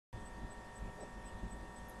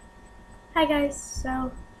Hi guys,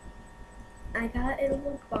 so I got a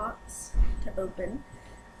little box to open.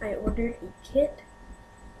 I ordered a kit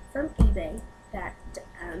from eBay that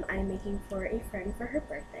I'm making for a friend for her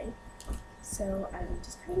birthday. So I'm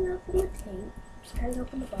just cutting open the tape, just cutting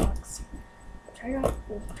open the box. I'm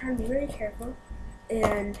trying to be very careful.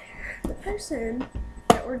 And the person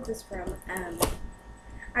that ordered this from,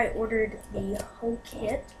 I ordered the whole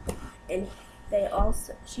kit, and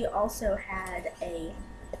she also had a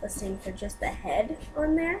listing for just the head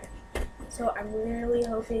on there. So I'm really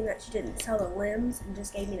hoping that she didn't sell the limbs and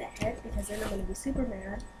just gave me the head, because then I'm going to be super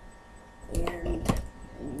mad. And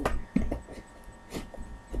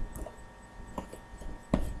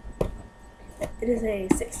it is a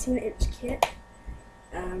 16-inch kit.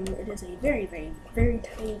 It is a very, very, very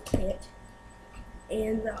tiny kit.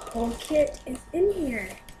 And the whole kit is in here.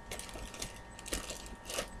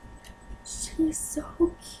 She's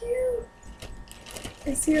so cute.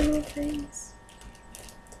 I see her little face.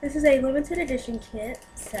 This is a limited edition kit,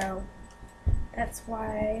 so that's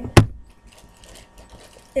why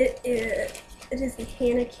it is the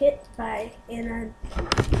Hannah kit by Anna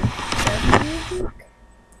W.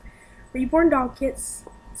 Reborn doll kits,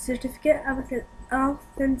 certificate of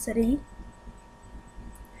authenticity.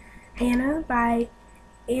 Hannah by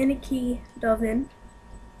Aniki Dovin.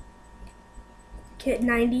 Kit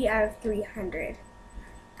 90 out of 300.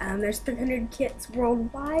 There's 300 kits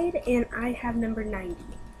worldwide, and I have number 90.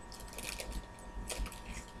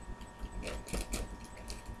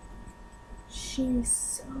 She's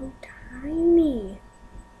so tiny.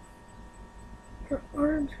 Her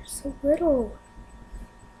arms are so little.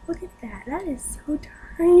 Look at that. That is so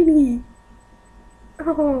tiny.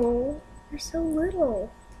 Oh, they're so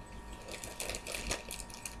little.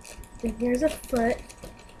 And here's a foot.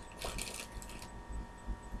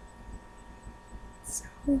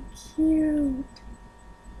 So cute.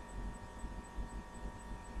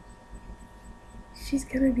 She's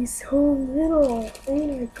gonna be so little. Oh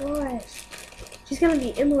my gosh. She's gonna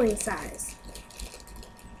be Emily size.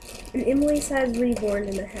 An Emily size reborn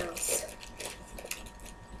in the house.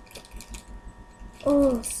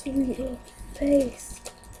 Oh, sweet little face.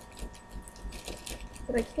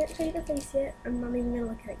 But I can't show you the face yet. I'm not even gonna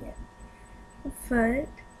look at it yet. The foot.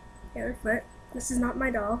 The other foot. This is not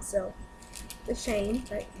my doll, so it's a shame,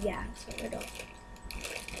 but yeah, it's not my doll.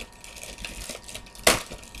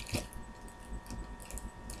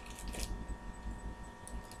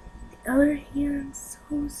 The other hand,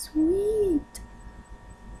 so sweet.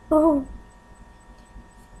 Oh.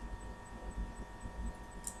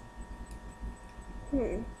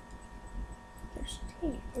 There's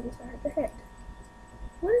teeth inside the head.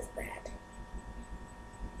 What is that?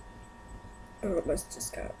 Oh, it must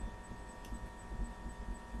just got.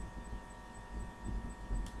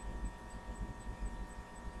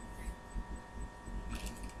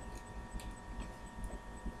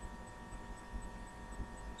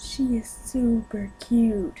 She is super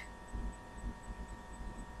cute.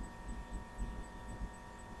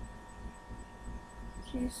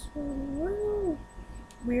 She's so little.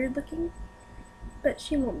 Weird looking, but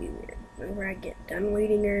she won't be weird whenever I get done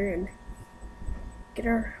weeding her and get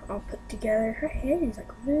her all put together. Her head is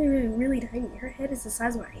like really, really, really tiny. Her head is the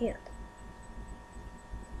size of my hand.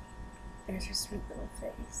 There's her sweet little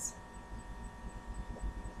face.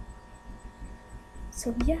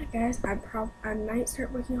 So yeah, guys, I might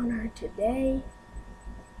start working on her today.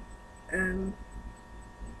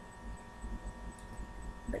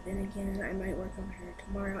 But then again, I might work on her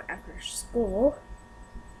tomorrow after school.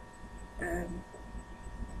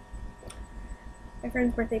 My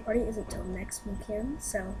friend's birthday party isn't until next weekend,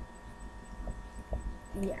 so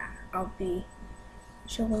yeah, I'll be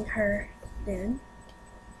showing her then.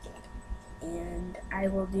 And I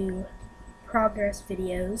will do progress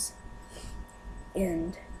videos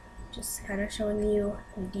and just kind of showing you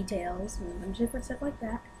the details and a bunch of different stuff like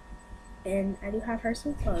that. And I do have her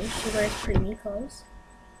some clothes. She wears preemie clothes.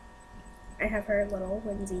 I have her little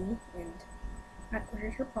onesie, and I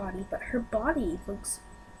ordered her body, but her body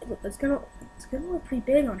it's gonna look pretty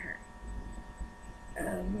big on her.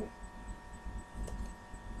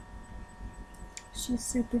 She's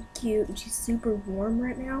super cute, and she's super warm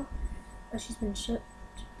right now. She's been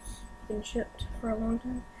shipped for a long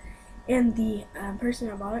time. And the person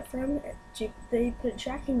I bought it from, they put a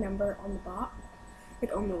tracking number on the box,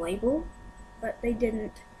 like on the label, but they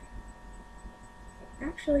didn't.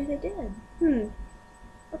 Actually, they did.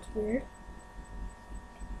 That's weird.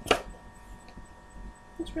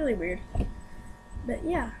 It's really weird. But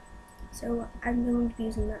yeah, so I'm going to be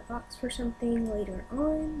using that box for something later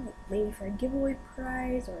on, like maybe for a giveaway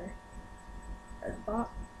prize or a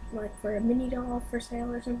box, like for a mini doll for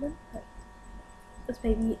sale or something. But This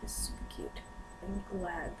baby is super cute. I'm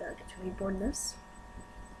glad that I get to reborn this.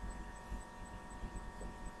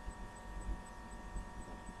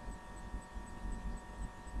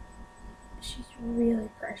 She's really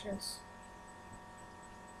precious.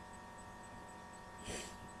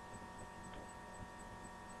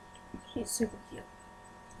 She's super cute.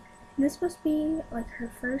 And this must be like her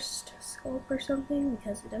first sculpt or something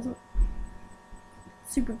because it doesn't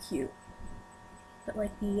super cute. But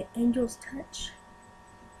like the angel's touch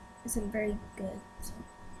isn't very good. So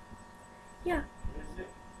yeah.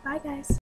 Bye guys.